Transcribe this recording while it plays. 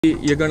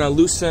You're gonna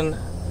loosen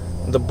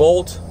the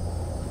bolt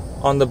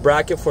on the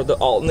bracket for the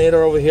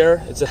alternator over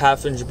here. It's a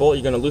 1/2 inch bolt.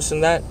 You're gonna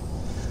loosen that.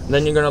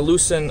 Then you're gonna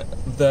loosen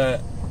the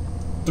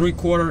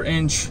 3/4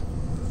 inch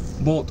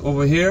bolt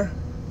over here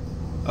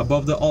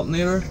above the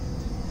alternator.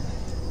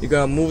 You're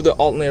gonna move the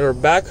alternator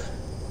back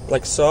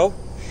like so,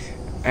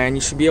 and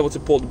you should be able to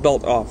pull the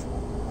belt off.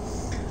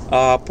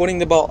 Putting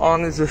the belt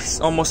on is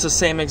just almost the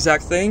same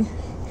exact thing,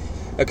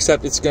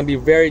 except it's gonna be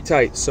very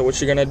tight. So what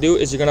you're gonna do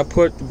is you're gonna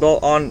put the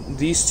belt on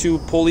these two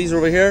pulleys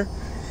over here.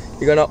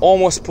 You're gonna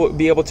almost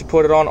be able to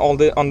put it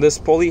on this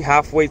pulley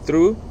halfway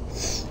through,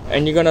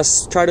 and you're gonna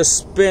try to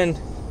spin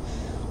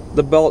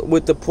the belt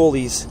with the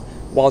pulleys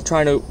while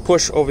trying to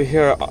push over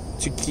here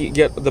to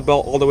get the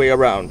belt all the way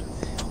around.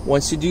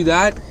 Once you do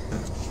that,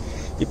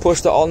 you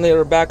push the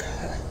alternator back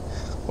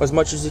as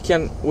much as you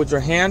can with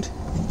your hand.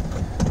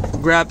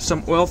 Grab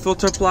some oil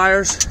filter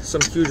pliers,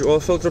 some huge oil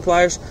filter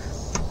pliers,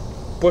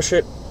 push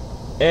it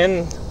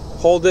in,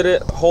 hold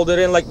it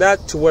in like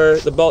that to where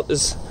the belt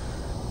is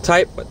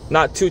tight, but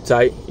not too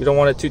tight. You don't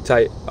want it too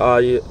tight.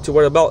 To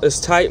where the belt is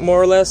tight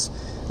more or less,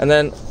 and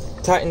then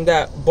tighten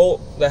that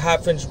bolt, the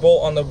 1/2 inch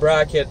bolt on the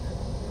bracket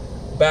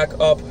back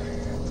up.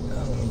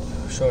 Let me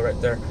show it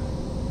right there.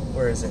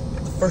 Where is it?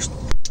 The first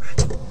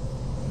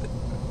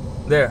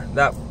there,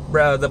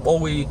 the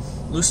bolt we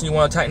loosen, you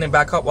want to tighten it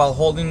back up while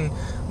holding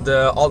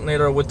the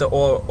alternator with the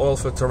oil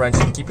filter wrench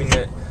and keeping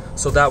it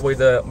so that way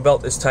the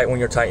belt is tight when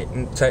you're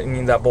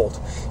tightening that bolt.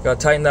 You're gonna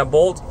tighten that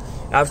bolt.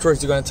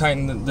 Afterwards, you're gonna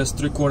tighten this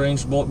 3/4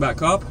 inch bolt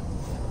back up.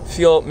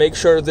 Make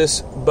sure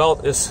this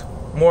belt is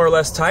more or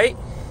less tight,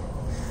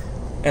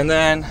 and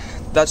then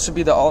that should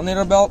be the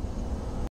alternator belt.